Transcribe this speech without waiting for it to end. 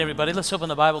Everybody, let's open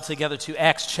the Bible together to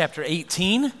Acts chapter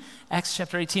 18. Acts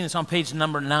chapter 18 is on page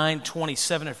number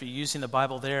 927 if you're using the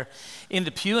Bible there in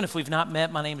the pew. And if we've not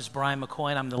met, my name is Brian McCoy,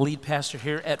 and I'm the lead pastor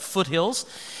here at Foothills.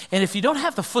 And if you don't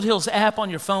have the Foothills app on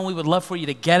your phone, we would love for you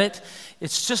to get it.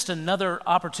 It's just another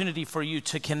opportunity for you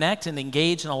to connect and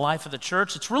engage in the life of the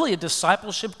church. It's really a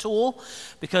discipleship tool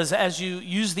because as you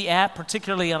use the app,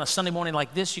 particularly on a Sunday morning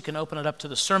like this, you can open it up to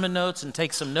the sermon notes and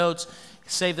take some notes,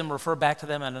 save them, refer back to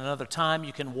them at another time.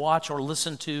 You can watch or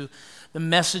listen to the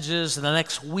messages the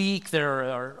next week.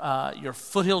 There are your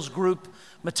Foothills group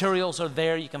materials are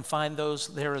there. You can find those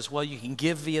there as well. You can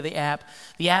give via the app.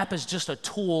 The app is just a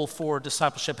tool for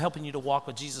discipleship, helping you to walk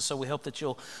with Jesus. So we hope that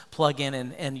you'll plug in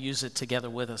and use it together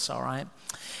with us, all right?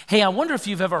 Hey, I wonder if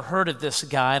you've ever heard of this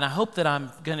guy, and I hope that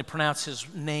I'm going to pronounce his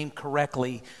name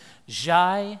correctly,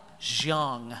 Zhai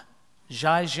Zhang.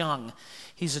 Zhai Zhang.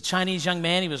 He's a Chinese young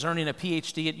man. He was earning a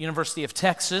PhD at University of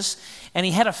Texas, and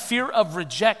he had a fear of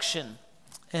rejection,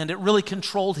 and it really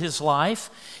controlled his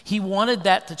life. He wanted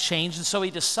that to change, and so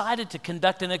he decided to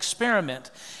conduct an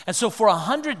experiment. And so for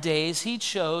 100 days, he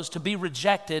chose to be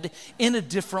rejected in a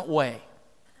different way.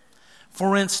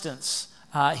 For instance,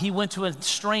 he went to a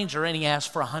stranger and he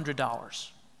asked for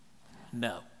 $100.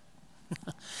 No.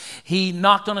 He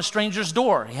knocked on a stranger's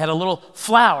door. He had a little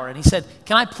flower, and he said,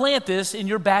 "Can I plant this in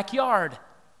your backyard?"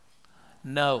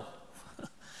 No.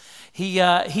 He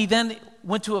then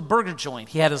went to a burger joint.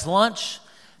 He had his lunch,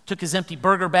 took his empty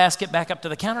burger basket back up to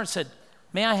the counter and said,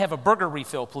 "May I have a burger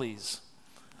refill, please?"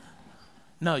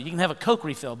 No, you can have a Coke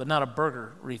refill, but not a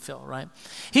burger refill, right?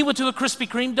 He went to a Krispy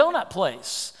Kreme donut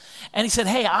place, and he said,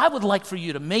 "Hey, I would like for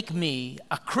you to make me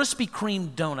a Krispy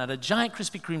Kreme donut, a giant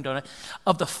Krispy Kreme donut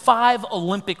of the 5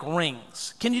 Olympic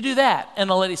rings. Can you do that?"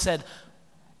 And the lady said,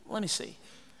 "Let me see."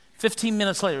 15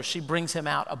 minutes later, she brings him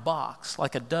out a box,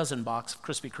 like a dozen box of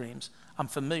Krispy Kremes. I'm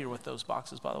familiar with those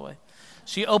boxes, by the way.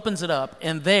 She opens it up,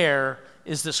 and there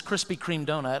is this Krispy Kreme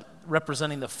donut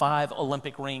representing the 5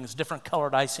 Olympic rings, different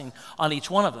colored icing on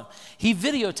each one of them. He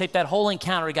videotaped that whole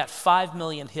encounter. He got 5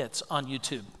 million hits on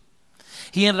YouTube.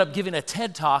 He ended up giving a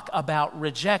TED Talk about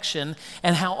rejection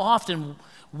and how often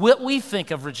what we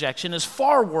think of rejection is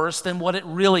far worse than what it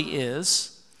really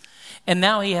is. And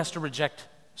now he has to reject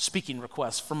speaking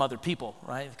requests from other people,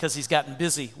 right? Because he's gotten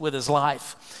busy with his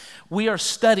life. We are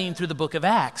studying through the book of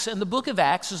Acts, and the book of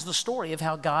Acts is the story of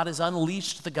how God has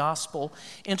unleashed the gospel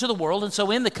into the world. And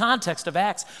so in the context of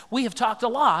Acts, we have talked a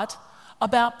lot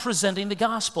about presenting the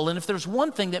gospel. And if there's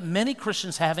one thing that many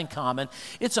Christians have in common,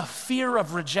 it's a fear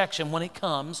of rejection when it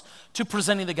comes to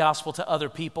presenting the gospel to other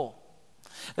people.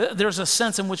 There's a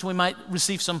sense in which we might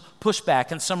receive some pushback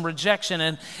and some rejection.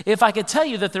 And if I could tell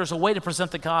you that there's a way to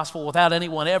present the gospel without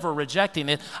anyone ever rejecting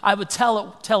it, I would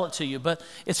tell it to you. But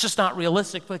it's just not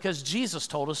realistic because Jesus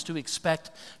told us to expect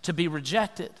to be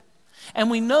rejected. And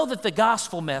we know that the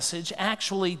gospel message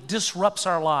actually disrupts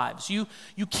our lives. You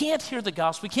can't hear the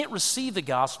gospel, you can't receive the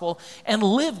gospel and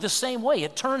live the same way.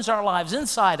 It turns our lives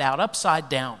inside out, upside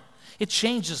down. It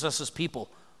changes us as people.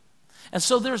 And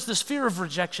so there's this fear of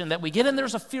rejection that we get, and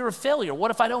there's a fear of failure.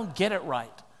 What if I don't get it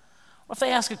right? What if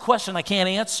they ask a question I can't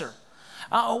answer?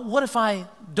 What if I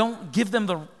don't give them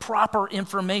the proper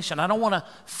information? I don't want to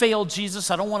fail Jesus.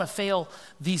 I don't want to fail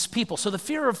these people. So the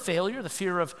fear of failure, the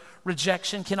fear of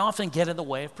rejection can often get in the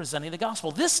way of presenting the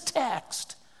gospel. This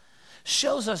text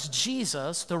shows us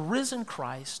Jesus, the risen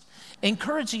Christ,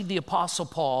 encouraging the Apostle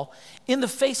Paul in the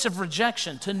face of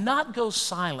rejection to not go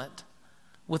silent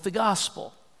with the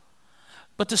gospel,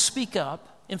 but to speak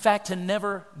up, in fact, to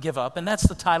never give up. And that's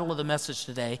the title of the message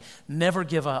today, Never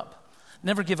Give Up.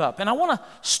 Never give up. And I want to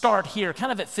start here,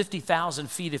 kind of at 50,000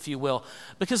 feet, if you will,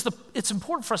 because it's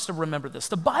important for us to remember this.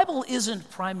 The Bible isn't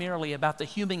primarily about the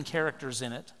human characters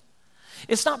in it.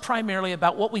 It's not primarily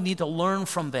about what we need to learn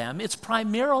from them. It's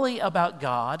primarily about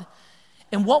God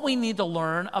and what we need to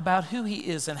learn about who He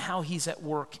is and how He's at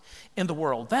work in the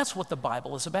world. That's what the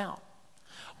Bible is about.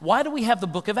 Why do we have the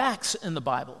book of Acts in the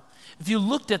Bible? If you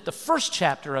looked at the first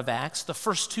chapter of Acts, the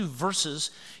first 2 verses,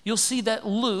 you'll see that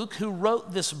Luke, who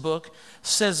wrote this book,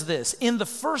 says this: "In the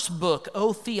first book,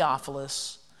 O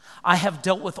Theophilus, I have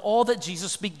dealt with all that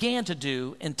Jesus began to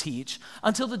do and teach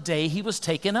until the day He was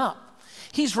taken up."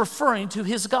 He's referring to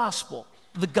his gospel,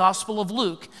 the Gospel of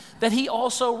Luke, that he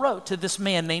also wrote to this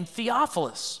man named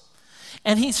Theophilus.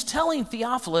 And he's telling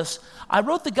Theophilus, I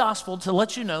wrote the gospel to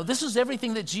let you know this is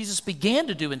everything that Jesus began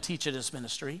to do and teach in his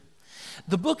ministry.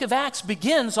 The book of Acts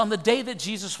begins on the day that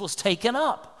Jesus was taken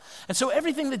up. And so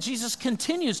everything that Jesus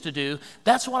continues to do,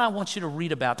 that's what I want you to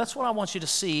read about. That's what I want you to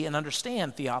see and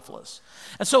understand, Theophilus.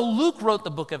 And so Luke wrote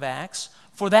the book of Acts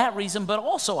for that reason, but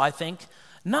also, I think,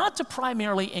 not to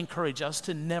primarily encourage us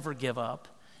to never give up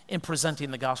in presenting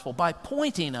the gospel by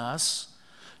pointing us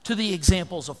to the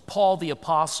examples of Paul the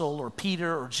Apostle or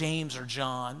Peter or James or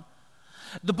John.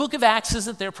 The book of Acts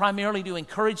isn't there primarily to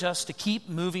encourage us to keep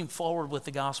moving forward with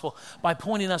the gospel by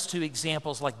pointing us to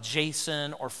examples like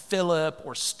Jason or Philip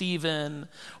or Stephen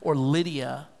or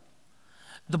Lydia.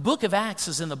 The book of Acts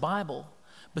is in the Bible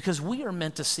because we are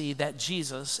meant to see that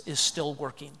Jesus is still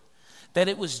working, that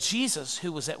it was Jesus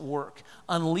who was at work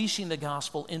unleashing the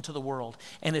gospel into the world.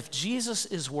 And if Jesus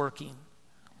is working,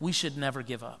 we should never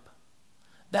give up.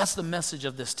 That's the message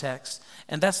of this text,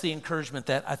 and that's the encouragement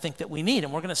that I think that we need.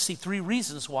 And we're going to see 3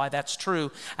 reasons why that's true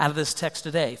out of this text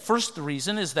today. First, the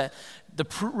reason is that the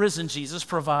risen Jesus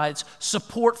provides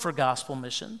support for gospel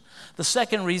mission. The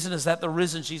second reason is that the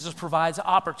risen Jesus provides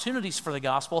opportunities for the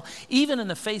gospel, even in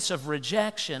the face of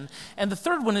rejection. And the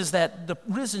third one is that the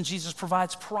risen Jesus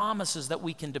provides promises that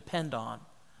we can depend on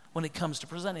when it comes to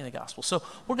presenting the gospel. So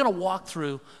we're going to walk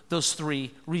through those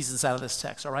 3 reasons out of this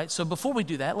text, all right? So before we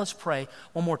do that, let's pray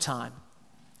one more time.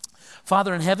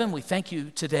 Father in heaven, we thank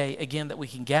you today again that we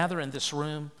can gather in this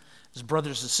room as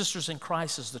brothers and sisters in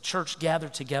Christ, as the church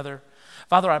gathered together.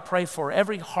 Father, I pray for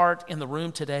every heart in the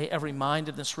room today, every mind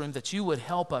in this room, that you would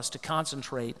help us to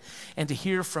concentrate and to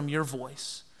hear from your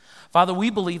voice. Father, we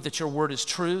believe that your word is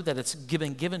true, that it's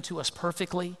given to us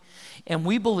perfectly, and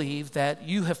we believe that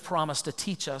you have promised to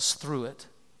teach us through it.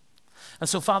 And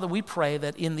so, Father, we pray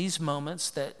that in these moments,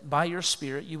 that by your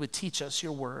Spirit, you would teach us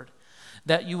your word,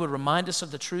 that you would remind us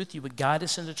of the truth, you would guide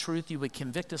us into truth, you would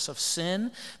convict us of sin,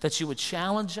 that you would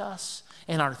challenge us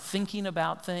in our thinking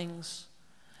about things,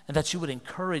 and that you would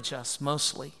encourage us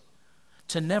mostly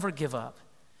to never give up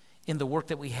in the work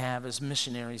that we have as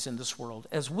missionaries in this world,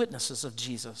 as witnesses of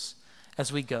Jesus,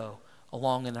 as we go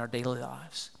along in our daily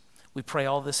lives. We pray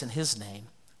all this in his name,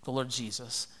 the Lord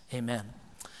Jesus. Amen.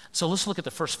 So let's look at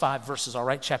the first 5 verses, all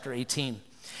right, chapter 18.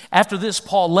 After this,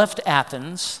 Paul left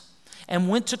Athens and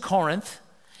went to Corinth,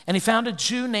 and he found a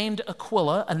Jew named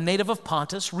Aquila, a native of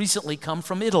Pontus, recently come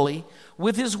from Italy,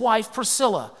 with his wife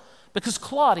Priscilla, because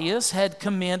Claudius had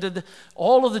commanded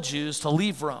all of the Jews to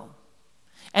leave Rome.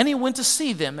 And he went to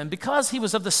see them, and because he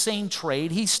was of the same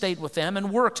trade, he stayed with them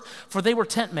and worked, for they were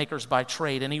tent makers by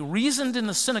trade. And he reasoned in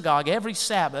the synagogue every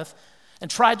Sabbath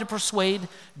and tried to persuade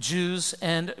Jews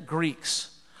and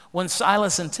Greeks. When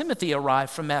Silas and Timothy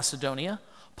arrived from Macedonia,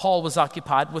 Paul was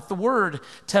occupied with the word,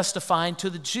 testifying to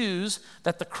the Jews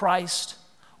that the Christ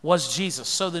was Jesus.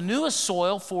 So the newest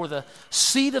soil for the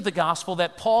seed of the gospel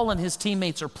that Paul and his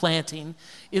teammates are planting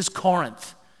is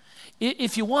Corinth.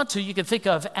 If you want to, you can think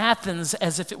of Athens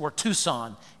as if it were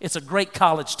Tucson. It's a great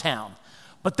college town.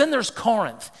 But then there's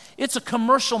Corinth. It's a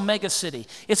commercial megacity.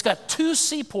 It's got 2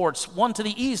 seaports, one to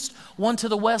the east, one to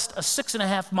the west, a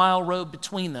 6.5-mile road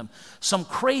between them. Some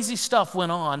crazy stuff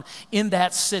went on in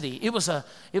that city. It was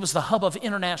the hub of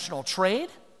international trade.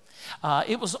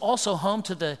 It was also home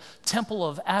to the temple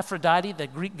of Aphrodite, the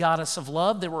Greek goddess of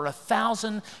love. There were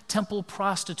 1,000 temple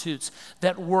prostitutes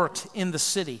that worked in the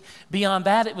city. Beyond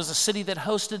that, it was a city that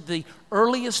hosted the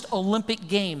earliest Olympic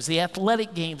Games. The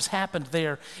athletic games happened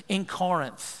there in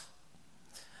Corinth.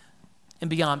 And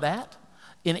beyond that,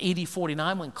 in AD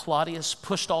 49, when Claudius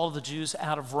pushed all of the Jews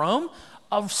out of Rome,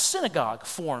 a synagogue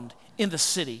formed in the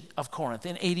city of Corinth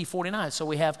in AD 49. So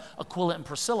we have Aquila and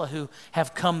Priscilla who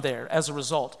have come there as a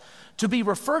result. To be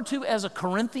referred to as a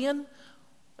Corinthian,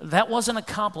 that wasn't a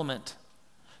compliment.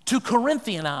 To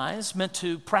Corinthianize meant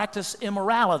to practice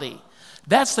immorality.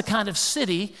 That's the kind of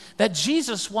city that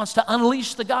Jesus wants to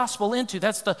unleash the gospel into.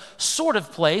 That's the sort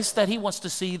of place that he wants to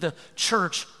see the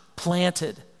church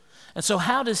planted. And so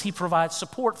how does he provide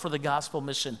support for the gospel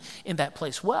mission in that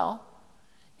place? Well,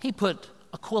 he put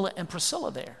Aquila and Priscilla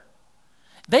there.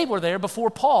 They were there before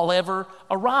Paul ever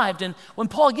arrived. And when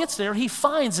Paul gets there, he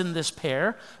finds in this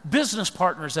pair business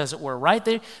partners, as it were, right?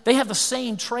 They have the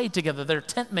same trade together. They're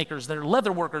tent makers, they're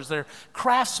leather workers, they're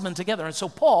craftsmen together. And so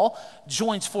Paul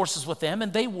joins forces with them,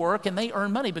 and they work and they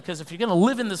earn money, because if you're going to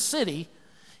live in the city,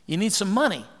 you need some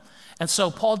money. And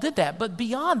so Paul did that. But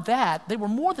beyond that, they were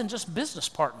more than just business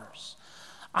partners.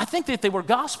 I think that they were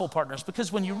gospel partners, because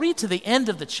when you read to the end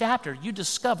of the chapter, you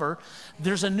discover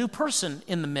there's a new person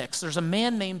in the mix. There's a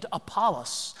man named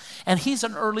Apollos, and he's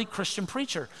an early Christian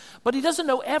preacher. But he doesn't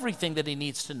know everything that he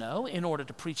needs to know in order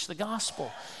to preach the gospel.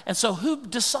 And so who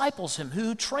disciples him?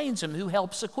 Who trains him? Who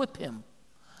helps equip him?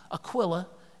 Aquila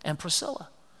and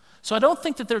Priscilla. So I don't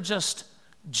think that they're just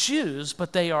Jews,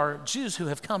 but they are Jews who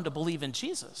have come to believe in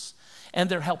Jesus. And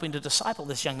they're helping to disciple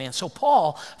this young man. So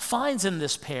Paul finds in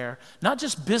this pair not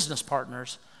just business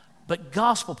partners, but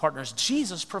gospel partners.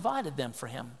 Jesus provided them for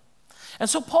him. And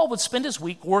so Paul would spend his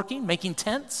week working, making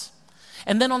tents.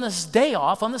 And then on this day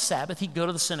off, on the Sabbath, he'd go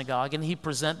to the synagogue and he'd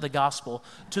present the gospel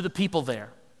to the people there.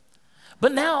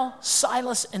 But now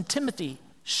Silas and Timothy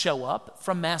show up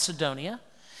from Macedonia.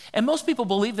 And most people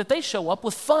believe that they show up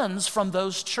with funds from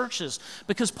those churches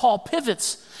because Paul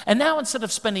pivots. And now instead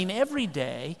of spending every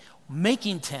day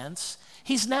making tents,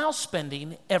 he's now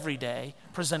spending every day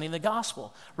presenting the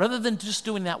gospel. Rather than just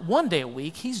doing that one day a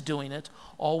week, he's doing it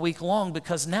all week long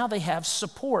because now they have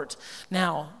support.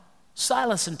 Now,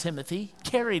 Silas and Timothy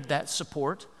carried that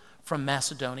support from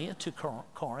Macedonia to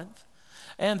Corinth.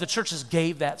 And the churches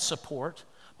gave that support.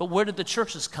 But where did the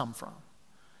churches come from?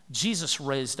 Jesus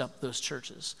raised up those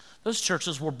churches. Those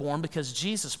churches were born because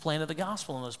Jesus planted the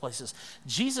gospel in those places.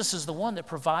 Jesus is the one that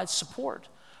provides support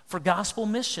for gospel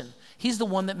mission. He's the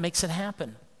one that makes it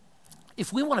happen.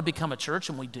 If we want to become a church,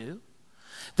 and we do,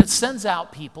 that sends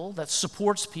out people, that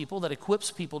supports people, that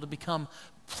equips people to become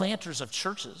planters of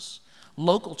churches,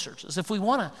 local churches, if we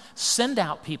want to send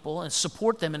out people and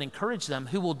support them and encourage them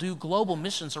who will do global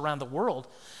missions around the world,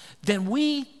 then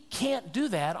we can't do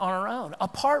that on our own.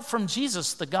 Apart from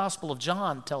Jesus, the Gospel of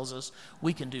John tells us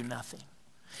we can do nothing.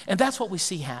 And that's what we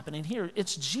see happening here.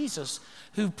 It's Jesus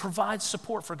who provides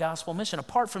support for gospel mission.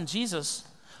 Apart from Jesus,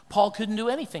 Paul couldn't do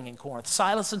anything in Corinth.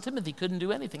 Silas and Timothy couldn't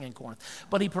do anything in Corinth.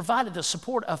 But he provided the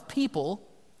support of people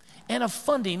and of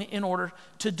funding in order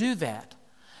to do that.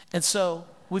 And so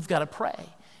we've got to pray,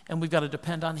 and we've got to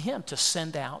depend on him to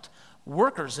send out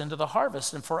workers into the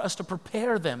harvest and for us to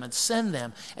prepare them and send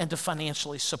them and to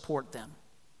financially support them.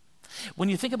 When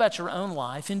you think about your own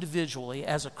life individually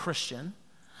as a Christian,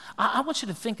 I want you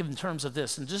to think in terms of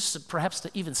this and just perhaps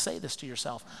to even say this to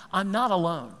yourself. I'm not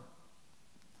alone.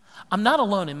 I'm not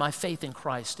alone in my faith in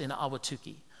Christ in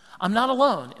Ahwatukee. I'm not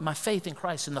alone in my faith in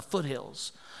Christ in the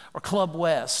Foothills or Club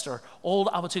West or Old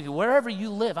Ahwatukee, wherever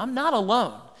you live. I'm not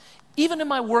alone. Even in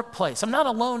my workplace, I'm not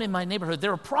alone in my neighborhood.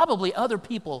 There are probably other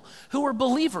people who are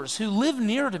believers who live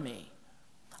near to me.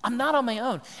 I'm not on my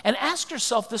own. And ask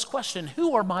yourself this question: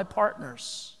 who are my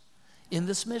partners in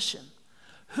this mission?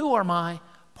 Who are my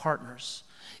partners?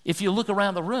 If you look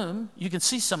around the room, you can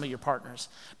see some of your partners.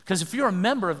 Because if you're a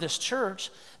member of this church,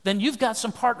 then you've got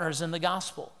some partners in the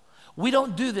gospel. We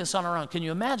don't do this on our own. Can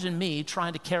you imagine me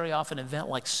trying to carry off an event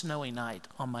like Snowy Night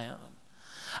on my own?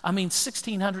 I mean,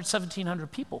 1,600, 1,700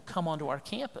 people come onto our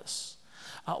campus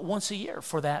once a year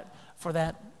for that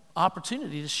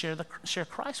opportunity to share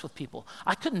Christ with people.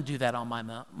 I couldn't do that on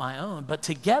my own, but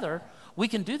together we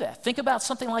can do that. Think about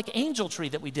something like Angel Tree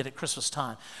that we did at Christmas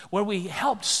time, where we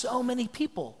helped so many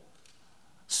people,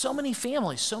 so many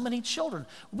families, so many children.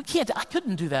 I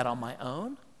couldn't do that on my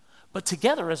own. But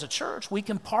together as a church, we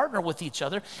can partner with each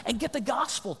other and get the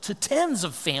gospel to tens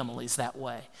of families that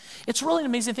way. It's really an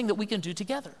amazing thing that we can do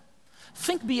together.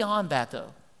 Think beyond that,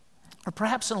 though, or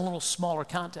perhaps in a little smaller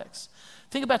context.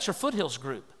 Think about your Foothills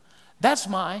group.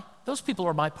 Those people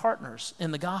are my partners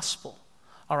in the gospel.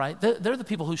 All right, they're the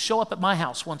people who show up at my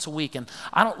house once a week, and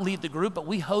I don't lead the group, but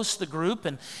we host the group,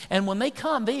 and when they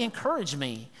come, they encourage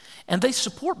me, and they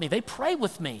support me, they pray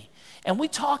with me, and we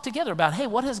talk together about, hey,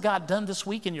 what has God done this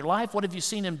week in your life? What have you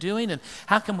seen him doing, and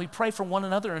how can we pray for one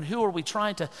another, and who are we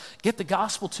trying to get the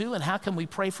gospel to, and how can we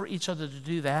pray for each other to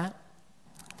do that?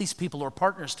 These people are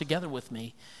partners together with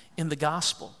me in the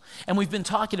gospel, and we've been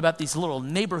talking about these little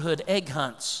neighborhood egg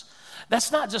hunts.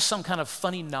 That's not just some kind of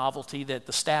funny novelty that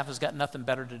the staff has got nothing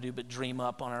better to do but dream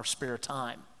up on our spare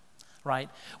time, right?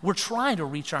 We're trying to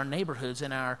reach our neighborhoods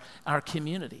and our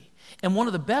community. And one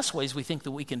of the best ways we think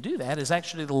that we can do that is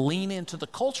actually to lean into the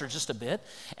culture just a bit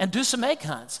and do some egg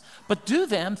hunts, but do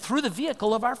them through the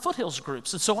vehicle of our Foothills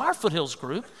groups. And so our Foothills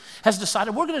group has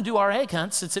decided we're going to do our egg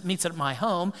hunts, since it meets at my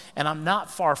home and I'm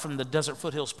not far from the Desert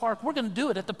Foothills Park. We're going to do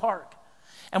it at the park.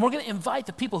 And we're going to invite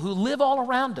the people who live all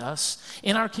around us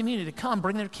in our community to come,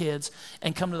 bring their kids,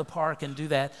 and come to the park and do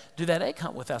that egg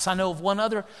hunt with us. I know of one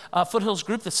other Foothills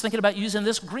group that's thinking about using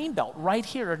this green belt right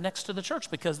here next to the church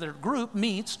because their group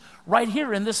meets right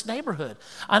here in this neighborhood.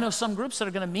 I know some groups that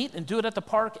are going to meet and do it at the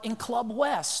park in Club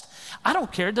West. I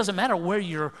don't care. It doesn't matter where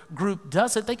your group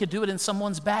does it. They could do it in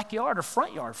someone's backyard or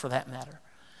front yard for that matter.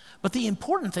 But the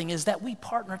important thing is that we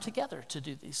partner together to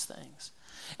do these things.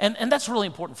 And that's really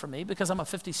important for me because I'm a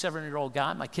 57-year-old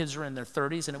guy. My kids are in their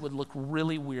 30s, and it would look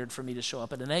really weird for me to show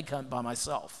up at an egg hunt by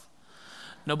myself.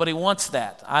 Nobody wants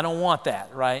that. I don't want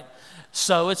that, right?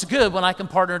 So it's good when I can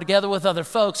partner together with other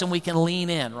folks and we can lean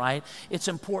in, right? It's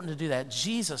important to do that.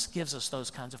 Jesus gives us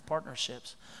those kinds of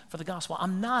partnerships for the gospel.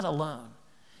 I'm not alone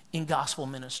in gospel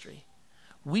ministry.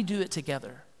 We do it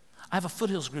together. I have a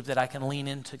Foothills group that I can lean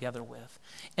in together with.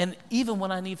 And even when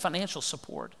I need financial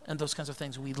support and those kinds of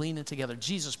things, we lean in together.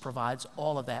 Jesus provides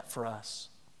all of that for us.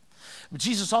 But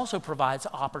Jesus also provides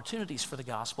opportunities for the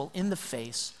gospel in the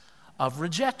face of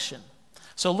rejection.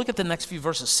 So look at the next few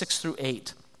verses, 6 through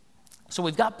 8. So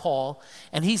we've got Paul,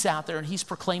 and he's out there, and he's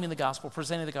proclaiming the gospel,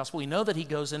 presenting the gospel. We know that he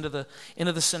goes into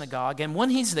the synagogue, and when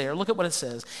he's there, look at what it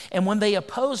says. And when they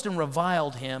opposed and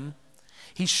reviled him,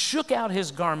 he shook out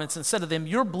his garments and said to them,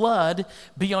 "Your blood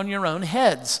be on your own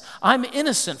heads. I'm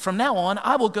innocent. From now on,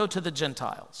 I will go to the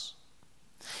Gentiles."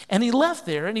 And he left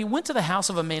there, and he went to the house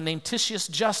of a man named Titius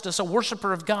Justus, a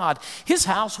worshiper of God. His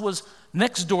house was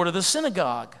next door to the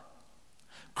synagogue.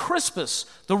 Crispus,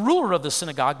 the ruler of the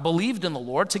synagogue, believed in the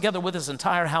Lord together with his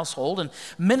entire household, and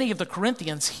many of the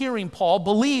Corinthians, hearing Paul,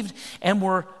 believed and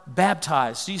were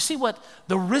baptized. So you see what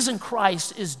the risen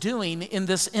Christ is doing in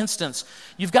this instance.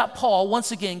 You've got Paul,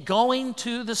 once again, going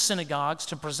to the synagogues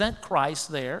to present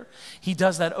Christ there. He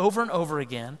does that over and over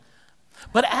again.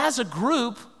 But as a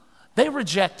group, they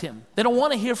reject him. They don't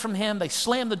want to hear from him. They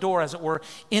slam the door, as it were,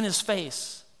 in his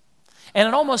face. And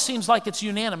it almost seems like it's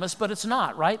unanimous, but it's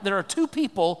not, right? There are two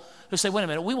people who say, wait a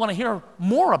minute, we want to hear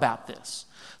more about this.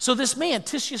 So this man,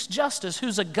 Titius Justus,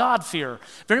 who's a God-fearer,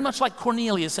 very much like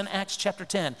Cornelius in Acts chapter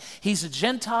 10. He's a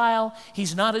Gentile,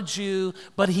 he's not a Jew,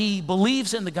 but he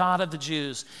believes in the God of the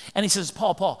Jews. And he says,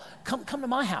 Paul, come to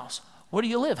my house. Where do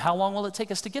you live? How long will it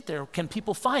take us to get there? Can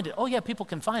people find it? Oh yeah, people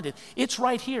can find it. It's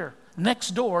right here,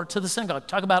 next door to the synagogue.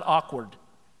 Talk about awkward.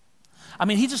 I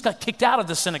mean, he just got kicked out of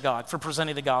the synagogue for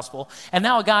presenting the gospel. And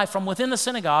now a guy from within the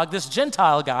synagogue, this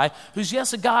Gentile guy, who's,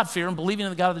 yes, a God-fearer and believing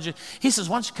in the God of the Jews, he says,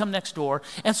 why don't you come next door?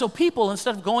 And so people,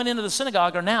 instead of going into the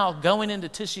synagogue, are now going into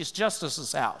Titius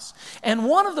Justus's house. And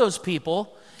one of those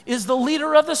people is the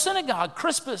leader of the synagogue,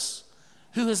 Crispus,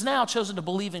 who has now chosen to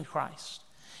believe in Christ.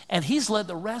 And he's led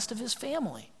the rest of his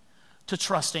family to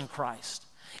trust in Christ.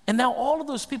 And now all of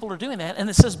those people are doing that. And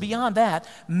it says beyond that,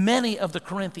 many of the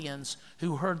Corinthians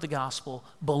who heard the gospel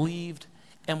believed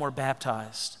and were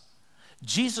baptized.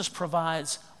 Jesus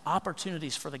provides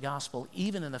opportunities for the gospel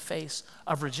even in the face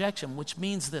of rejection, which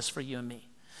means this for you and me.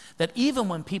 That even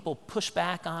when people push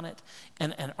back on it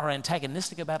and are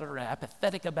antagonistic about it or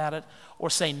apathetic about it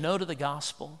or say no to the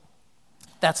gospel,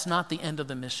 that's not the end of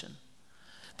the mission.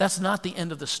 That's not the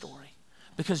end of the story.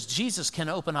 Because Jesus can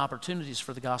open opportunities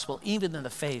for the gospel even in the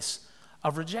face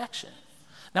of rejection.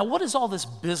 Now, what is all this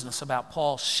business about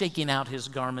Paul shaking out his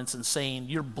garments and saying,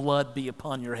 "Your blood be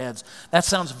upon your heads"? That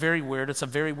sounds very weird. It's a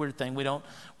very weird thing. We don't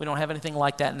have anything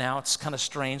like that now. It's kind of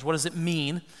strange. What does it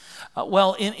mean?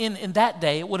 Well, in that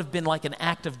day, it would have been like an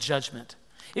act of judgment.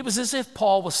 It was as if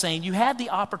Paul was saying, you had the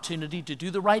opportunity to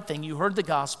do the right thing. You heard the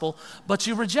gospel, but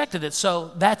you rejected it.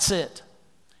 So that's it.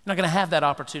 You're not going to have that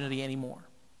opportunity anymore.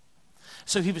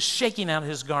 So he was shaking out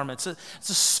his garments.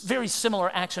 It's a very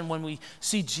similar action when we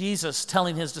see Jesus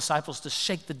telling his disciples to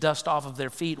shake the dust off of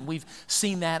their feet. And we've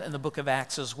seen that in the book of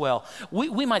Acts as well.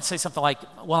 We might say something like,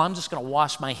 well, I'm just going to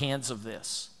wash my hands of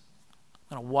this.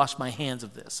 I'm going to wash my hands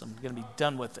of this. I'm going to be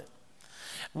done with it.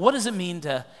 What does it mean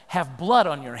to have blood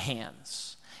on your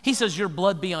hands? He says, your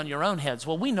blood be on your own heads.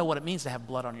 Well, we know what it means to have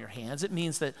blood on your hands. It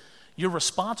means that you're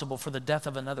responsible for the death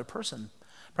of another person.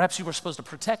 Perhaps you were supposed to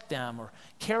protect them or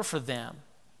care for them,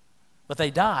 but they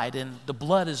died and the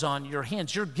blood is on your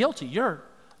hands. You're guilty. You're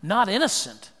not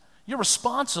innocent. You're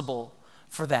responsible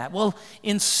for that. Well,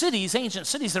 in cities, ancient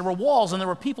cities, there were walls and there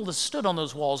were people that stood on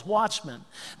those walls, watchmen.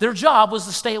 Their job was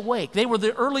to stay awake. They were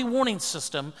the early warning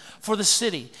system for the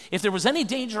city. If there was any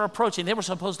danger approaching, they were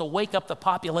supposed to wake up the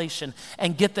population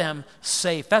and get them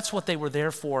safe. That's what they were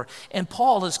there for. And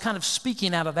Paul is kind of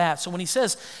speaking out of that. So when he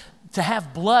says to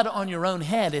have blood on your own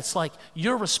head, it's like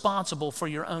you're responsible for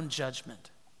your own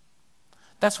judgment.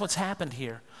 That's what's happened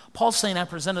here. Paul's saying, I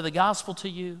presented the gospel to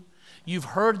you. You've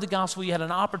heard the gospel. You had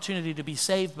an opportunity to be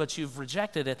saved, but you've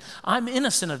rejected it. I'm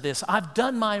innocent of this. I've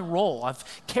done my role. I've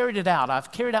carried it out.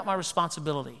 I've carried out my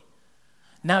responsibility.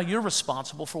 Now you're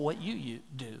responsible for what you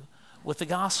do with the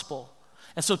gospel.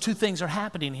 And so two things are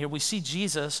happening here. We see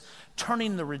Jesus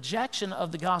turning the rejection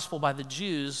of the gospel by the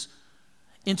Jews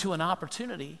into an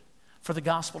opportunity for the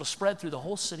gospel to spread through the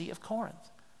whole city of Corinth.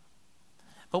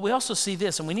 But we also see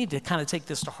this, and we need to kind of take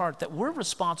this to heart, that we're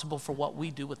responsible for what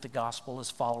we do with the gospel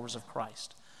as followers of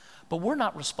Christ. But we're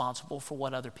not responsible for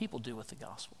what other people do with the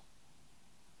gospel.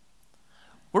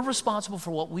 We're responsible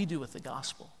for what we do with the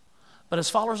gospel. But as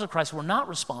followers of Christ, we're not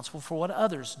responsible for what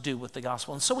others do with the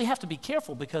gospel. And so we have to be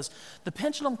careful because the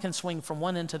pendulum can swing from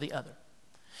one end to the other.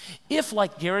 If,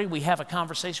 like Gary, we have a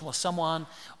conversation with someone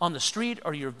on the street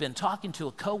or you've been talking to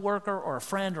a coworker or a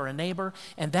friend or a neighbor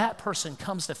and that person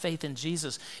comes to faith in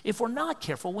Jesus, if we're not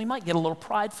careful, we might get a little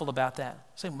prideful about that.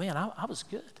 Say, man, I was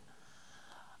good.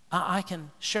 I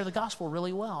can share the gospel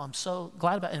really well. I'm so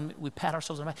glad about it. And we pat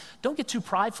ourselves on the back. Don't get too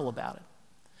prideful about it.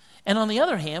 And on the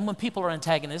other hand, when people are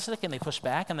antagonistic and they push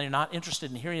back and they're not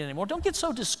interested in hearing it anymore, don't get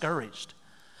so discouraged.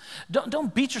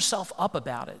 Don't beat yourself up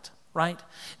about it, right?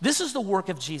 This is the work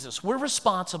of Jesus. We're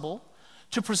responsible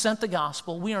to present the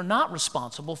gospel. We are not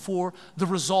responsible for the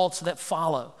results that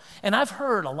follow. And I've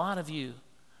heard a lot of you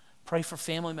pray for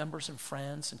family members and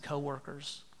friends and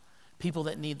coworkers, people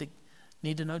that need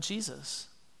to know Jesus.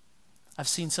 I've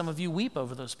seen some of you weep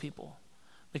over those people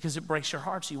because it breaks your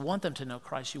hearts. You want them to know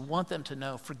Christ. You want them to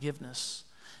know forgiveness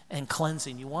and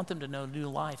cleansing. You want them to know new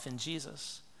life in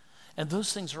Jesus. And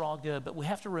those things are all good, but we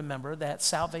have to remember that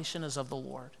salvation is of the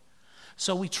Lord.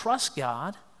 So we trust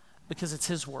God because it's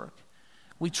his work.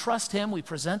 We trust him. We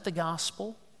present the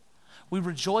gospel. We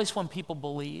rejoice when people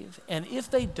believe. And if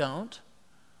they don't,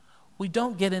 we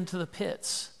don't get into the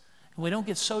pits. And we don't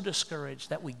get so discouraged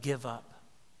that we give up.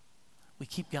 We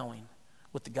keep going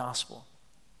with the gospel.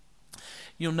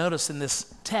 You'll notice in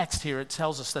this text here, it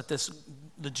tells us that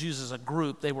the Jews as a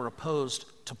group, they were opposed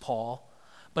to Paul,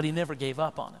 but he never gave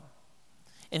up on him.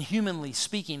 And humanly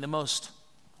speaking, the most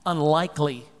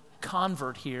unlikely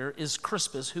convert here is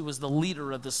Crispus, who was the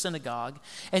leader of the synagogue,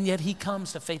 and yet he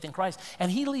comes to faith in Christ.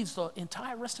 And he leads the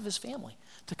entire rest of his family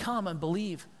to come and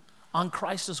believe on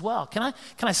Christ as well. Can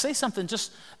I say something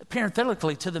just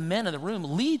parenthetically to the men in the room?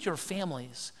 Lead your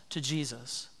families to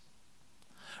Jesus.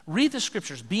 Read the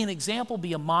scriptures. Be an example.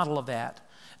 Be a model of that.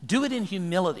 Do it in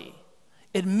humility.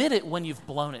 Admit it when you've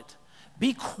blown it.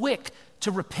 Be quick to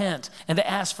repent and to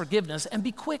ask forgiveness, and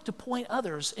be quick to point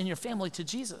others in your family to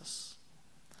Jesus.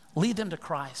 Lead them to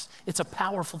Christ. It's a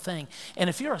powerful thing. And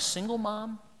if you're a single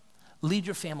mom, lead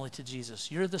your family to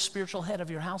Jesus. You're the spiritual head of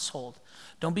your household.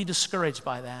 Don't be discouraged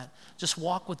by that. Just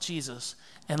walk with Jesus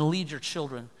and lead your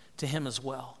children to him as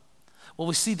well. Well,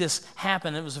 we see this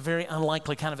happen. It was a very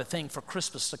unlikely kind of a thing for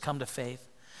Crispus to come to faith.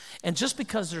 And just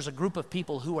because there's a group of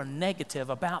people who are negative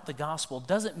about the gospel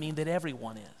doesn't mean that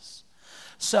everyone is.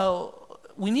 So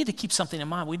we need to keep something in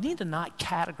mind. We need to not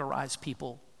categorize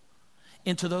people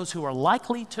into those who are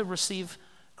likely to receive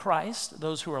Christ,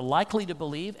 those who are likely to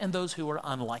believe, and those who are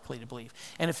unlikely to believe.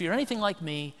 And if you're anything like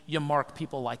me, you mark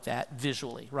people like that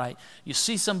visually, right? You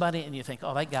see somebody and you think,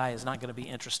 oh, that guy is not going to be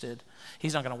interested.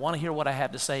 He's not going to want to hear what I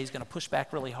have to say. He's going to push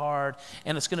back really hard,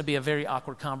 and it's going to be a very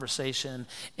awkward conversation,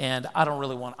 and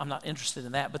I'm not interested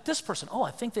in that. But this person,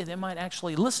 I think that they might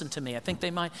actually listen to me. I think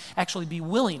they might actually be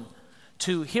willing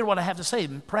to hear what I have to say.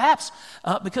 Perhaps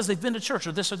because they've been to church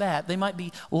or this or that, they might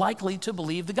be likely to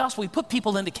believe the gospel. We put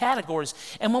people into categories,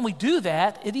 and when we do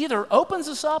that, it either opens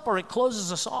us up or it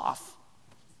closes us off.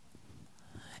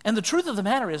 And the truth of the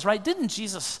matter is, right, didn't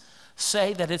Jesus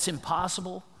say that it's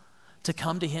impossible to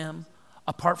come to him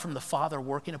apart from the Father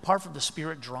working, apart from the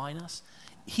Spirit drawing us?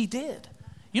 He did.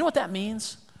 You know what that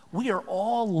means? We are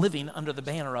all living under the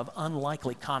banner of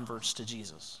unlikely converts to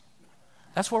Jesus.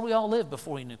 That's where we all lived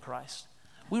before we knew Christ.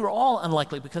 We were all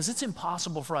unlikely because it's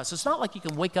impossible for us. It's not like you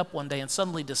can wake up one day and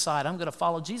suddenly decide, I'm going to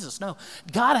follow Jesus. No,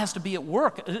 God has to be at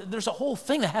work. There's a whole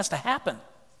thing that has to happen.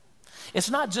 It's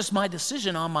not just my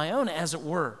decision on my own, as it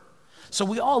were. So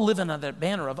we all live under that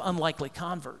banner of unlikely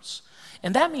converts.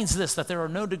 And that means this, that there are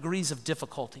no degrees of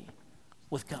difficulty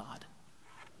with God.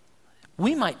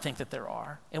 We might think that there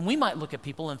are, and we might look at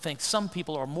people and think some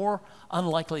people are more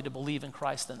unlikely to believe in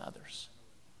Christ than others.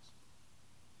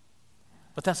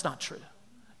 But that's not true.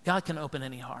 God can open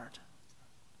any heart.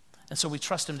 And so we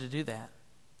trust him to do that.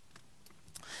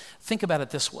 Think about it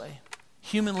this way.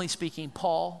 Humanly speaking,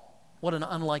 Paul, what an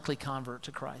unlikely convert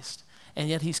to Christ. And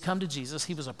yet he's come to Jesus.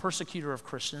 He was a persecutor of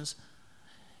Christians.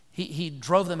 He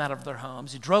drove them out of their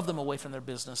homes. He drove them away from their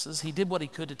businesses. He did what he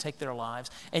could to take their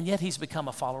lives. And yet he's become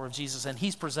a follower of Jesus. And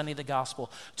he's presenting the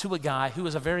gospel to a guy who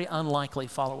is a very unlikely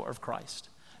follower of Christ,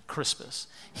 Crispus.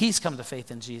 He's come to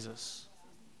faith in Jesus.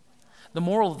 The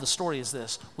moral of the story is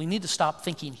this: we need to stop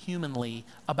thinking humanly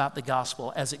about the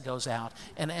gospel as it goes out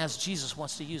and as Jesus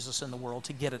wants to use us in the world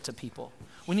to get it to people.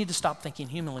 We need to stop thinking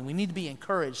humanly. We need to be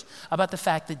encouraged about the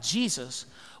fact that Jesus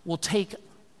will take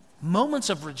moments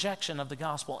of rejection of the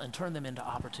gospel and turn them into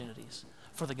opportunities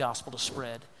for the gospel to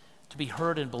spread, to be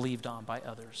heard and believed on by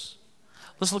others.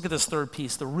 Let's look at this third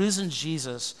piece. The risen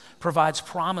Jesus provides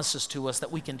promises to us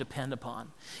that we can depend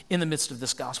upon in the midst of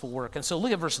this gospel work. And so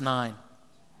look at verse 9.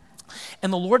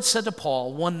 And the Lord said to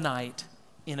Paul one night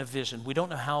in a vision. We don't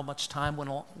know how much time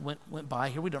went by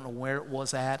here. We don't know where it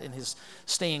was at in his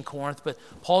stay in Corinth, but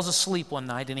Paul's asleep one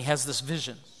night and he has this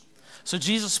vision. So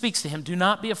Jesus speaks to him, do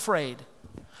not be afraid,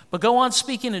 but go on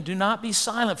speaking and do not be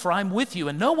silent, for I'm with you,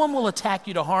 and no one will attack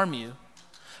you to harm you.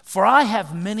 For I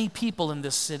have many people in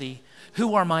this city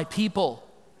who are my people.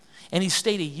 And he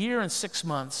stayed 1 year and 6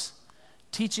 months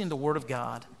teaching the word of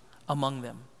God among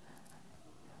them.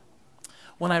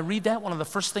 When I read that, one of the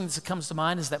first things that comes to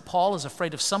mind is that Paul is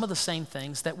afraid of some of the same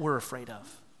things that we're afraid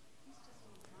of.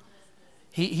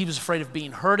 He was afraid of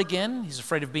being hurt again. He's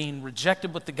afraid of being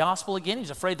rejected with the gospel again. He's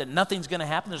afraid that nothing's going to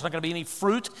happen. There's not going to be any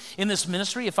fruit in this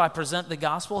ministry if I present the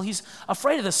gospel. He's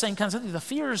afraid of the same kinds of things. The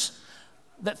fears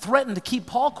that threaten to keep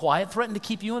Paul quiet threaten to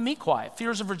keep you and me quiet.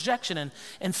 Fears of rejection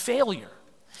and failure.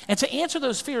 And to answer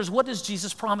those fears, what does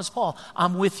Jesus promise Paul?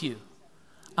 I'm with you.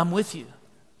 I'm with you.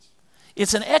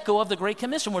 It's an echo of the Great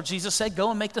Commission where Jesus said,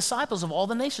 go and make disciples of all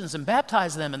the nations and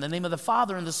baptize them in the name of the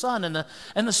Father and the Son and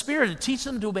the Spirit and teach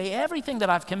them to obey everything that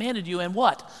I've commanded you. And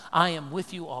what? I am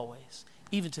with you always,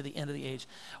 even to the end of the age.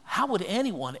 How would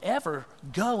anyone ever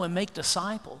go and make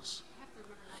disciples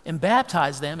and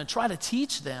baptize them and try to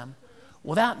teach them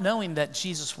without knowing that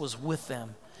Jesus was with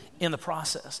them in the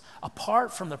process?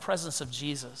 Apart from the presence of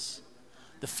Jesus,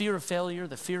 the fear of failure,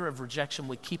 the fear of rejection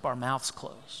would keep our mouths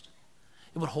closed.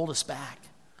 It would hold us back.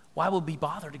 Why would we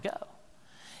bother to go?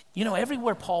 You know,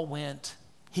 everywhere Paul went,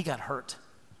 he got hurt.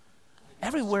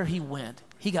 Everywhere he went,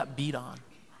 he got beat on.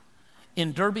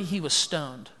 In Derbe, he was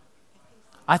stoned,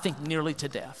 I think nearly to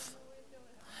death.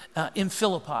 In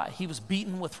Philippi, he was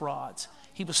beaten with rods.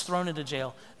 He was thrown into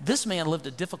jail. This man lived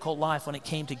a difficult life when it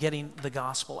came to getting the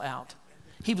gospel out.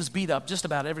 He was beat up just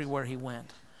about everywhere he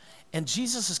went. And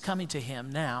Jesus is coming to him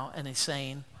now, and he's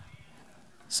saying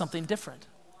something different.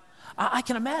 I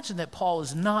can imagine that Paul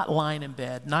is not lying in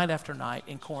bed night after night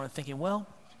in Corinth thinking, well,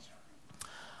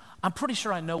 I'm pretty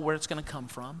sure I know where it's going to come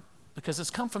from because it's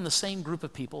come from the same group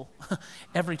of people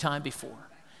every time before.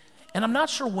 And I'm not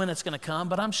sure when it's going to come,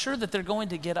 but I'm sure that they're going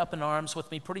to get up in arms with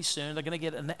me pretty soon. They're going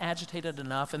to get agitated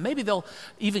enough, and maybe they'll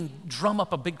even drum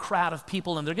up a big crowd of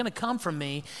people, and they're going to come from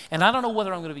me, and I don't know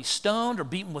whether I'm going to be stoned or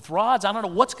beaten with rods. I don't know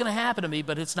what's going to happen to me,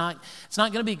 but it's not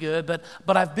going to be good.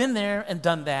 But I've been there and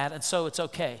done that, and so it's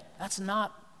okay. That's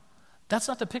not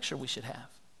the picture we should have.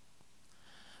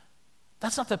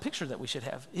 That's not the picture that we should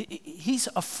have. He's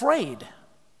afraid.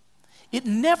 It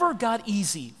never got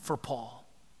easy for Paul.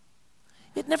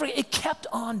 It kept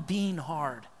on being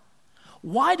hard.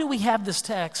 Why do we have this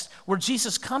text where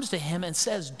Jesus comes to him and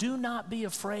says, do not be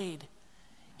afraid,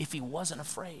 if he wasn't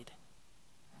afraid?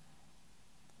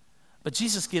 But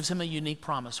Jesus gives him a unique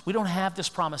promise. We don't have this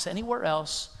promise anywhere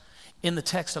else in the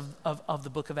text of the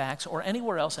book of Acts or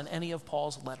anywhere else in any of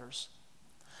Paul's letters.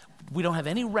 We don't have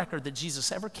any record that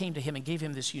Jesus ever came to him and gave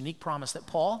him this unique promise that,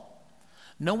 Paul,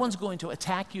 no one's going to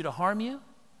attack you to harm you,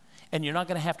 and you're not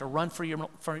going to have to run for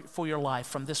your life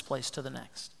from this place to the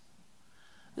next.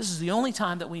 This is the only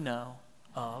time that we know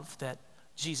of that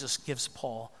Jesus gives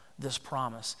Paul this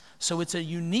promise. So it's a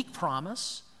unique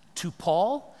promise to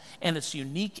Paul, and it's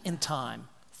unique in time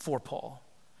for Paul.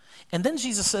 And then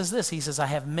Jesus says this. He says, I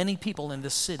have many people in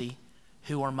this city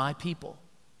who are my people.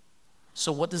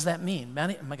 So what does that mean?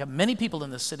 I got many people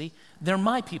in this city. They're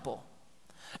my people.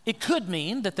 It could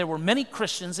mean that there were many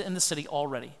Christians in the city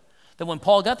already. That when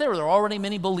Paul got there were already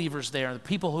many believers there, the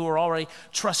people who were already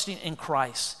trusting in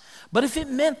Christ. But if it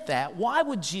meant that, why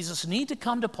would Jesus need to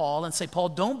come to Paul and say, Paul,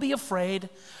 don't be afraid.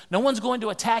 No one's going to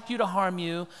attack you to harm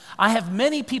you. I have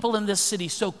many people in this city,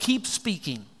 so keep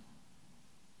speaking.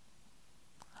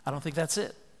 I don't think that's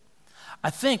it.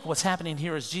 I think what's happening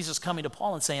here is Jesus coming to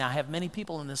Paul and saying, I have many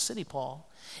people in this city, Paul,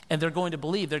 and they're going to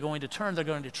believe, they're going to turn, they're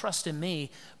going to trust in me,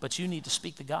 but you need to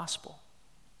speak the gospel.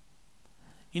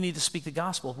 You need to speak the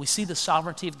gospel. We see the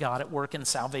sovereignty of God at work in the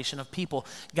salvation of people.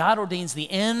 God ordains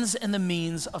the ends and the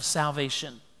means of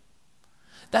salvation.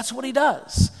 That's what he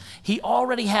does. He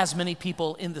already has many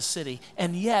people in the city,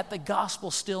 and yet the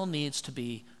gospel still needs to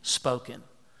be spoken.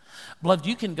 Beloved,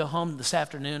 you can go home this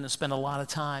afternoon and spend a lot of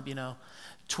time,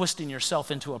 twisting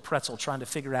yourself into a pretzel trying to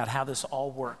figure out how this all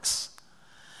works.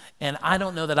 And I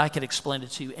don't know that I could explain it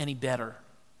to you any better.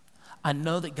 I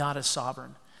know that God is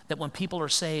sovereign. That when people are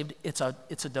saved, it's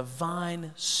a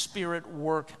divine spirit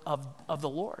work of the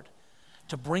Lord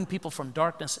to bring people from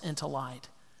darkness into light.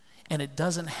 And it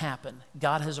doesn't happen.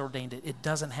 God has ordained it. It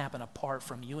doesn't happen apart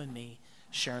from you and me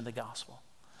sharing the gospel.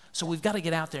 So we've got to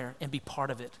get out there and be part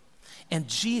of it. And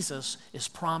Jesus is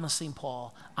promising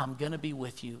Paul, I'm going to be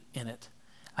with you in it.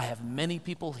 I have many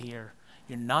people here.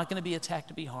 You're not going to be attacked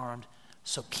to be harmed.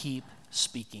 So keep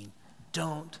speaking.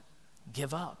 Don't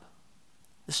give up.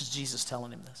 This is Jesus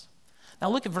telling him this. Now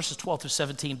look at verses 12 through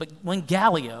 17. But when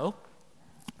Gallio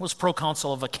was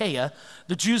proconsul of Achaia,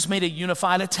 the Jews made a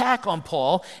unified attack on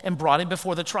Paul and brought him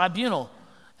before the tribunal.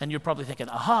 And you're probably thinking,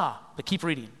 aha, but keep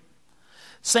reading.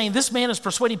 Saying, this man is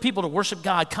persuading people to worship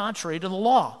God contrary to the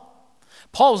law.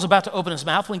 Paul was about to open his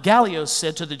mouth when Gallio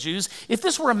said to the Jews, "If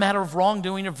this were a matter of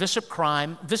wrongdoing or vicious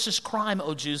crime,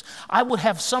 O Jews, I would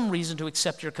have some reason to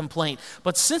accept your complaint.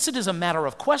 But since it is a matter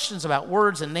of questions about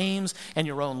words and names and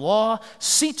your own law,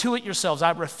 see to it yourselves.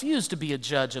 I refuse to be a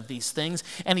judge of these things."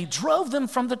 And he drove them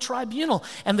from the tribunal.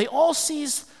 And they all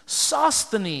seized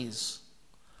Sosthenes,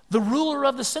 the ruler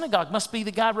of the synagogue, must be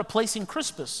the guy replacing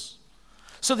Crispus.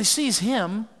 So they seized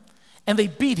him and they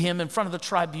beat him in front of the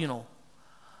tribunal.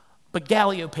 But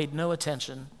Gallio paid no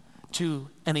attention to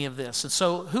any of this. And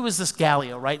so who is this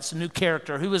Gallio, right? It's a new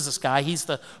character. Who is this guy? He's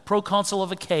the proconsul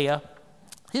of Achaia.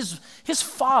 His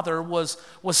father was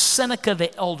Seneca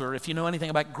the Elder. If you know anything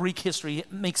about Greek history,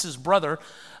 it makes his brother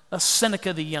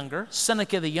Seneca the Younger.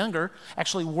 Seneca the Younger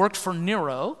actually worked for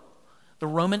Nero, the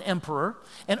Roman emperor.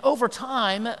 And over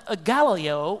time,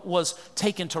 Gallio was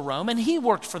taken to Rome, and he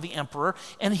worked for the emperor,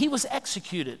 and he was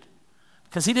executed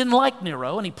because he didn't like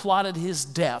Nero, and he plotted his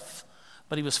death.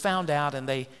 But he was found out, and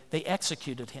they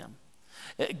executed him.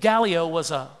 Gallio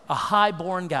was a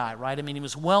high-born guy, right? I mean, he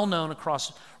was well-known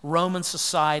across Roman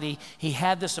society. He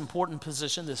had this important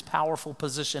position, this powerful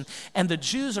position. And the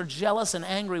Jews are jealous and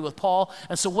angry with Paul.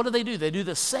 And so what do? They do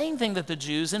the same thing that the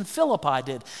Jews in Philippi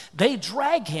did. They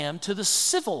drag him to the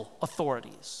civil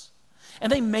authorities.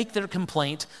 And they make their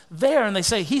complaint there. And they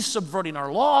say, he's subverting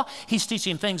our law. He's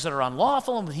teaching things that are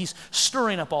unlawful. And he's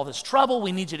stirring up all this trouble.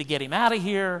 We need you to get him out of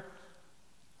here.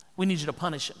 We need you to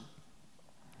punish him.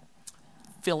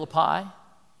 Philippi,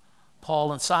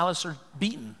 Paul and Silas are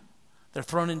beaten. They're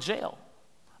thrown in jail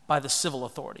by the civil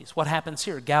authorities. What happens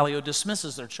here? Gallio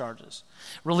dismisses their charges,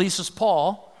 releases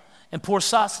Paul, and poor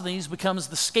Sosthenes becomes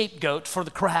the scapegoat for the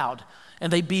crowd,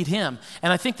 and they beat him.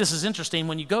 And I think this is interesting.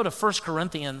 When you go to 1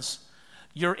 Corinthians,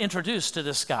 you're introduced to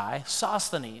this guy,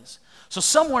 Sosthenes. So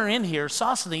somewhere in here,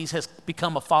 Sosthenes has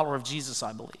become a follower of Jesus,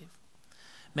 I believe.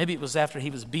 Maybe it was after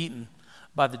he was beaten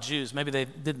by the Jews. Maybe they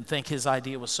didn't think his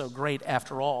idea was so great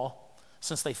after all,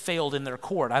 since they failed in their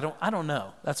court. I don't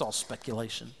know. That's all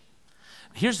speculation.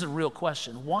 Here's the real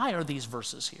question. Why are these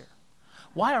verses here?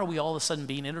 Why are we all of a sudden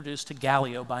being introduced to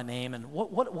Gallio by name, and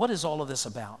what is all of this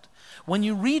about? When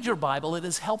you read your Bible, it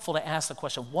is helpful to ask the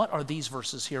question, what are these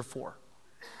verses here for?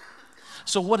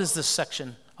 So what is this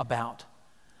section about?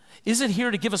 Is it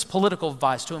here to give us political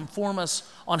advice, to inform us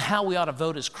on how we ought to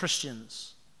vote as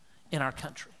Christians in our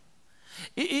country?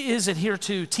 Is it here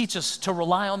to teach us to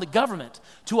rely on the government,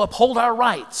 to uphold our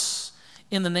rights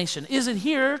in the nation? Is it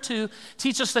here to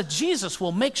teach us that Jesus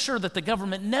will make sure that the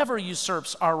government never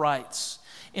usurps our rights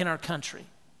in our country?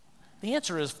 The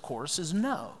answer is, of course, is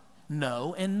no.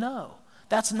 No and no.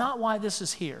 That's not why this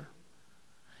is here.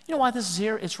 You know why this is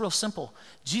here? It's real simple.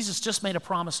 Jesus just made a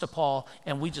promise to Paul,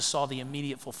 and we just saw the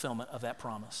immediate fulfillment of that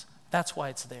promise. That's why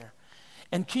it's there.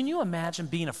 And can you imagine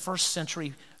being a first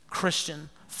century Christian,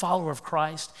 follower of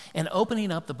Christ, and opening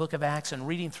up the book of Acts and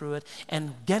reading through it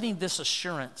and getting this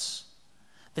assurance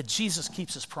that Jesus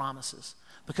keeps his promises?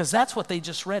 Because that's what they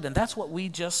just read, and that's what we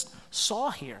just saw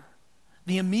here.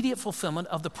 The immediate fulfillment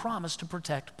of the promise to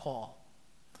protect Paul.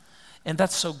 And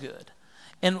that's so good.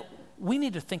 And we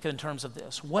need to think in terms of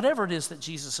this. Whatever it is that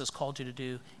Jesus has called you to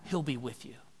do, he'll be with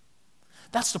you.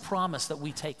 That's the promise that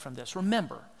we take from this.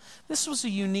 Remember, this was a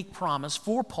unique promise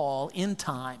for Paul in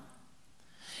time.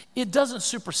 It doesn't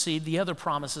supersede the other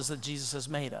promises that Jesus has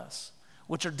made us,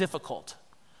 which are difficult.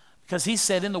 Because he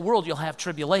said, in the world you'll have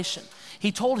tribulation.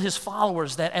 He told his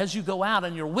followers that as you go out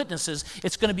and you're witnesses,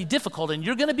 it's going to be difficult, and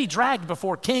you're going to be dragged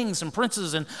before kings and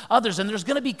princes and others, and there's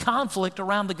going to be conflict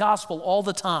around the gospel all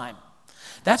the time.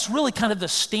 That's really kind of the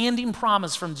standing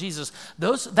promise from Jesus.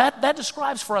 That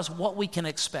describes for us what we can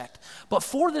expect. But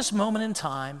for this moment in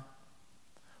time,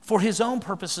 for his own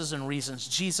purposes and reasons,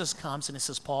 Jesus comes and he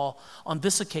says, Paul, on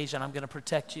this occasion, I'm going to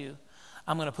protect you.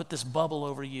 I'm going to put this bubble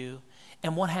over you.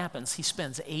 And what happens? He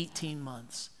spends 18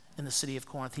 months in the city of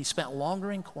Corinth. He spent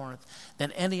longer in Corinth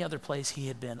than any other place he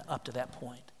had been up to that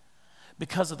point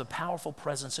because of the powerful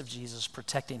presence of Jesus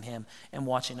protecting him and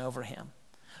watching over him.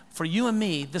 For you and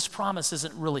me, this promise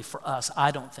isn't really for us,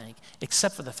 I don't think,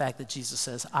 except for the fact that Jesus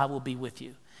says, I will be with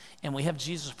you. And we have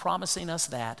Jesus promising us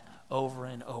that over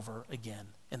and over again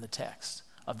in the text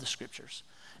of the scriptures.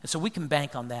 And so we can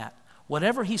bank on that.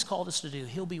 Whatever he's called us to do,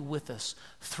 he'll be with us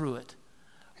through it.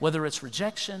 Whether it's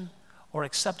rejection or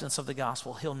acceptance of the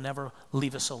gospel, he'll never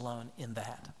leave us alone in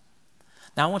that.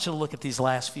 Now I want you to look at these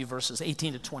last few verses,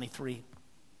 18 to 23.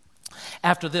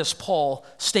 After this, Paul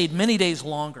stayed many days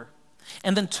longer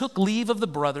and then took leave of the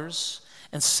brothers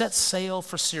and set sail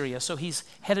for Syria. So he's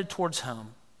headed towards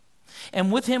home.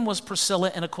 And with him was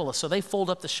Priscilla and Aquila. So they fold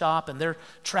up the shop and they're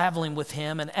traveling with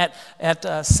him. And at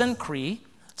Cenchreae,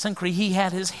 Cenchreae, he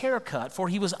had his hair cut, for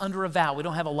he was under a vow. We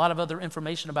don't have a lot of other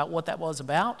information about what that was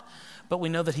about, but we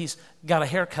know that he's got a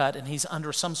haircut and he's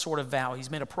under some sort of vow.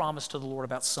 He's made a promise to the Lord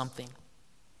about something.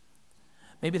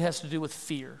 Maybe it has to do with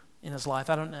fear in his life.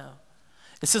 I don't know.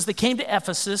 It says they came to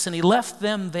Ephesus and he left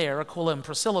them there, Aquila and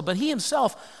Priscilla, but he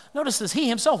himself, notice this, he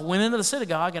himself went into the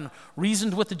synagogue and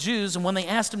reasoned with the Jews, and when they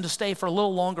asked him to stay for a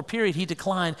little longer period, he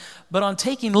declined. But on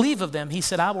taking leave of them, he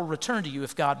said, I will return to you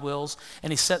if God wills.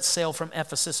 And he set sail from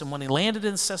Ephesus, and when he landed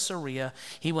in Caesarea,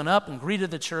 he went up and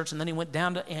greeted the church, and then he went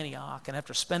down to Antioch, and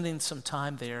after spending some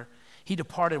time there, he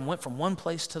departed and went from one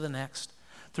place to the next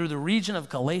through the region of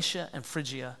Galatia and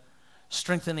Phrygia,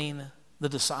 strengthening the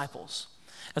disciples.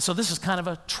 And so this is kind of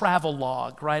a travel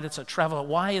log, right? It's a travel.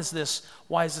 Why is this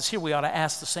here? We ought to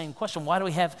ask the same question. Why do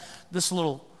we have this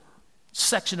little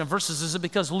section of verses? Is it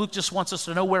because Luke just wants us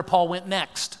to know where Paul went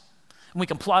next? And we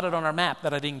can plot it on our map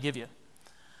that I didn't give you.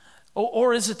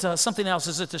 Or is it something else?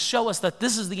 Is it to show us that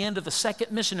this is the end of the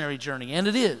second missionary journey? And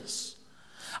it is.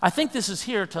 I think this is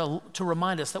here to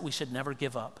remind us that we should never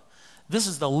give up. This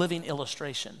is the living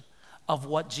illustration of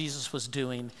what Jesus was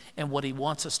doing and what he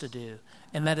wants us to do,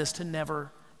 and that is to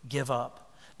never give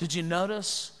up. Did you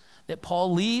notice that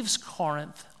Paul leaves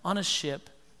Corinth on a ship?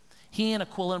 He and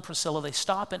Aquila and Priscilla, they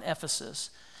stop in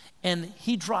Ephesus, and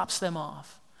he drops them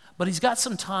off. But he's got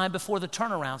some time before the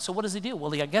turnaround, so what does he do?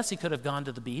 Well, I guess he could have gone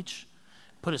to the beach,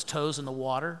 put his toes in the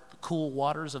water, the cool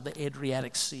waters of the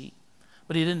Adriatic Sea.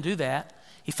 But he didn't do that.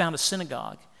 He found a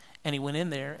synagogue, and he went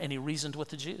in there, and he reasoned with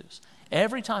the Jews.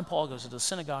 Every time Paul goes to the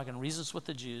synagogue and reasons with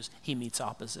the Jews, he meets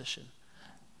opposition.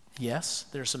 Yes,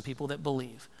 there are some people that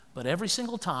believe, but every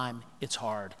single time it's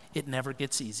hard. It never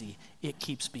gets easy. It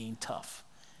keeps being tough.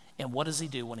 And what does he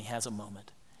do when he has a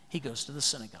moment? He goes to the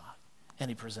synagogue and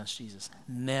he presents Jesus.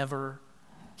 Never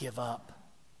give up.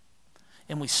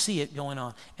 And we see it going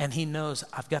on. And he knows,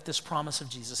 I've got this promise of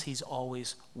Jesus. He's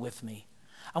always with me.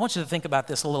 I want you to think about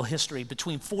this, a little history.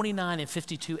 Between 49 and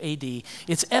 52 AD,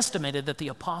 it's estimated that the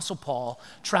Apostle Paul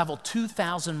traveled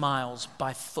 2,000 miles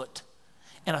by foot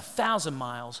and 1,000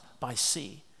 miles by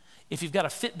sea. If you've got a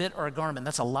Fitbit or a Garmin,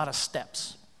 that's a lot of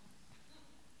steps.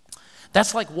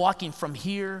 That's like walking from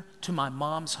here to my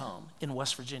mom's home in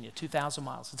West Virginia, 2,000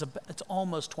 miles. It's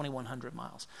almost 2,100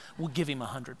 miles. We'll give him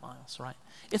 100 miles, right?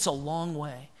 It's a long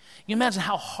way. You imagine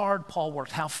how hard Paul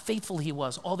worked, how faithful he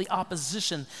was, all the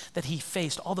opposition that he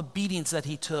faced, all the beatings that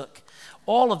he took,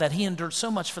 all of that. He endured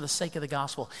so much for the sake of the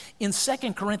gospel. In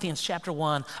 2 Corinthians chapter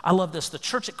 1, I love this. The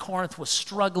church at Corinth was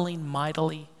struggling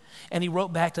mightily, and he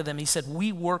wrote back to them. He said,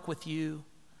 we work with you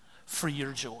for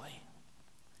your joy.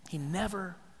 He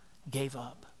never gave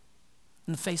up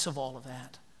in the face of all of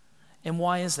that. And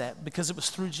why is that? Because it was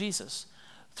through Jesus,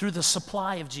 through the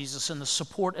supply of Jesus and the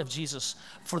support of Jesus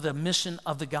for the mission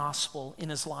of the gospel in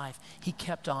his life. He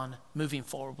kept on moving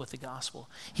forward with the gospel.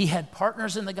 He had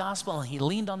partners in the gospel and he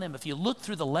leaned on them. If you look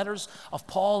through the letters of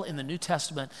Paul in the New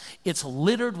Testament, it's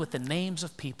littered with the names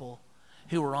of people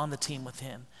who were on the team with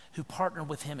him, who partnered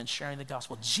with him in sharing the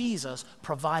gospel. Jesus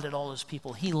provided all those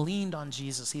people. He leaned on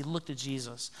Jesus. He looked at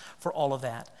Jesus for all of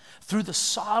that. Through the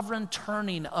sovereign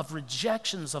turning of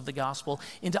rejections of the gospel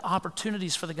into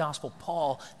opportunities for the gospel,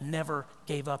 Paul never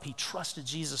gave up. He trusted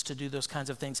Jesus to do those kinds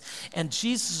of things. And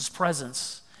Jesus'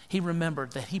 presence, he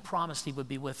remembered that he promised he would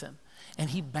be with him. And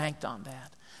he banked on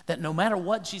that, that no matter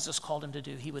what Jesus called him to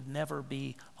do, he would never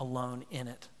be alone in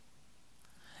it.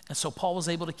 And so Paul was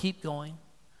able to keep going.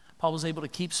 Paul was able to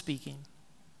keep speaking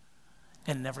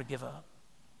and never give up.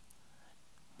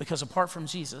 Because apart from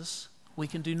Jesus, we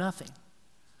can do nothing.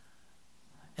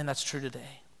 And that's true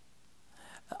today.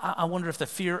 I wonder if the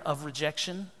fear of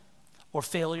rejection or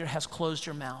failure has closed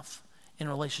your mouth in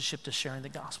relationship to sharing the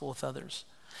gospel with others.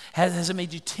 Has it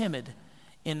made you timid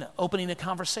in opening a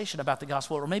conversation about the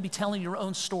gospel, or maybe telling your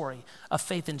own story of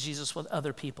faith in Jesus with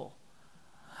other people?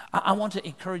 I want to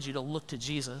encourage you to look to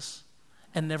Jesus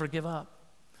and never give up.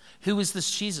 Who is this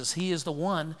Jesus? He is the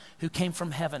one who came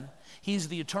from heaven. He's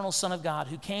the eternal Son of God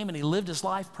who came and he lived his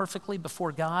life perfectly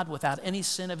before God without any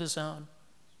sin of his own.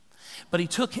 But he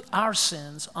took our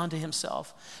sins onto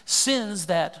himself, sins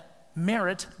that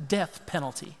merit death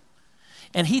penalty.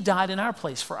 And he died in our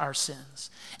place for our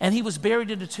sins. And he was buried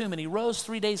in a tomb and he rose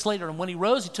 3 days later. And when he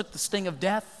rose, he took the sting of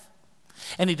death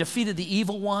and he defeated the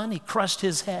evil one. He crushed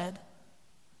his head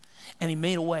and he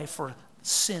made a way for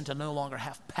sin to no longer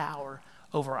have power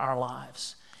over our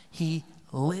lives. He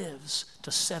lives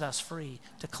to set us free,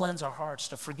 to cleanse our hearts,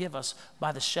 to forgive us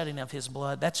by the shedding of his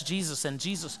blood. That's Jesus, and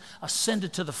Jesus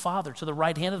ascended to the Father, to the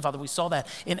right hand of the Father. We saw that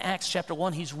in Acts chapter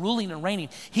 1. He's ruling and reigning.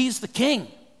 He's the king,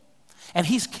 and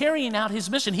he's carrying out his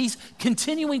mission. He's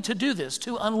continuing to do this,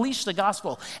 to unleash the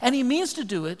gospel, and he means to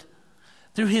do it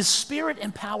through his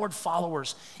Spirit-empowered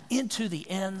followers into the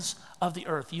ends of the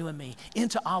earth, you and me,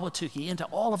 into Ahwatukee, into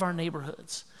all of our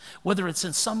neighborhoods. Whether it's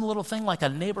in some little thing like a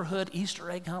neighborhood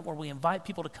Easter egg hunt where we invite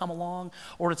people to come along,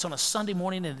 or it's on a Sunday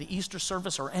morning in the Easter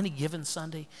service or any given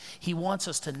Sunday, he wants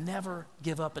us to never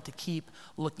give up but to keep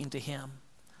looking to him,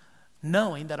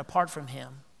 knowing that apart from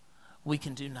him, we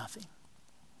can do nothing.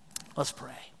 Let's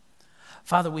pray.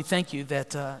 Father, we thank you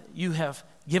that you have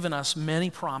given us many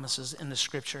promises in the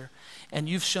scripture, and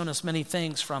you've shown us many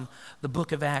things from the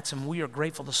book of Acts, and we are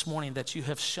grateful this morning that you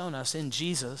have shown us in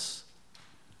Jesus,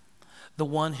 the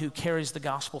one who carries the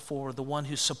gospel forward, the one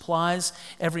who supplies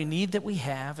every need that we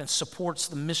have and supports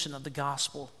the mission of the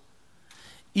gospel,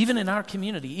 even in our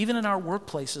community, even in our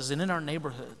workplaces and in our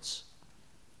neighborhoods.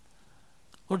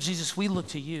 Lord Jesus, we look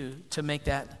to you to make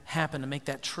that happen, to make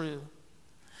that true.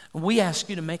 And we ask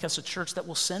you to make us a church that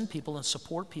will send people and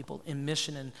support people in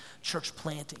mission and church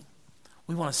planting.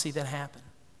 We want to see that happen.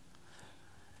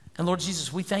 And Lord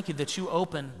Jesus, we thank you that you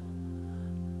open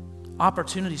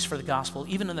opportunities for the gospel,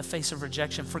 even in the face of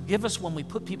rejection. Forgive us when we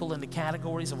put people into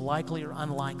categories of likely or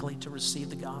unlikely to receive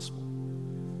the gospel.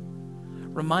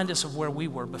 Remind us of where we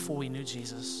were before we knew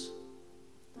Jesus.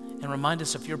 And remind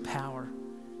us of your power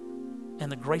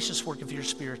and the gracious work of your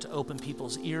Spirit to open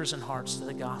people's ears and hearts to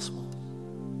the gospel.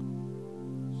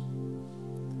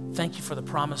 Thank you for the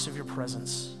promise of your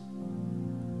presence.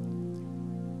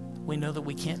 We know that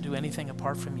we can't do anything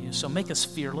apart from you, so make us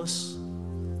fearless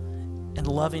and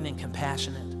loving and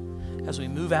compassionate as we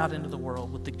move out into the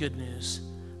world with the good news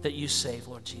that you save,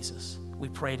 Lord Jesus. We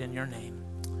pray it in your name.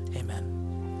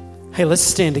 Amen. Hey, let's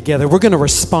stand together. We're going to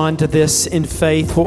respond to this in faith.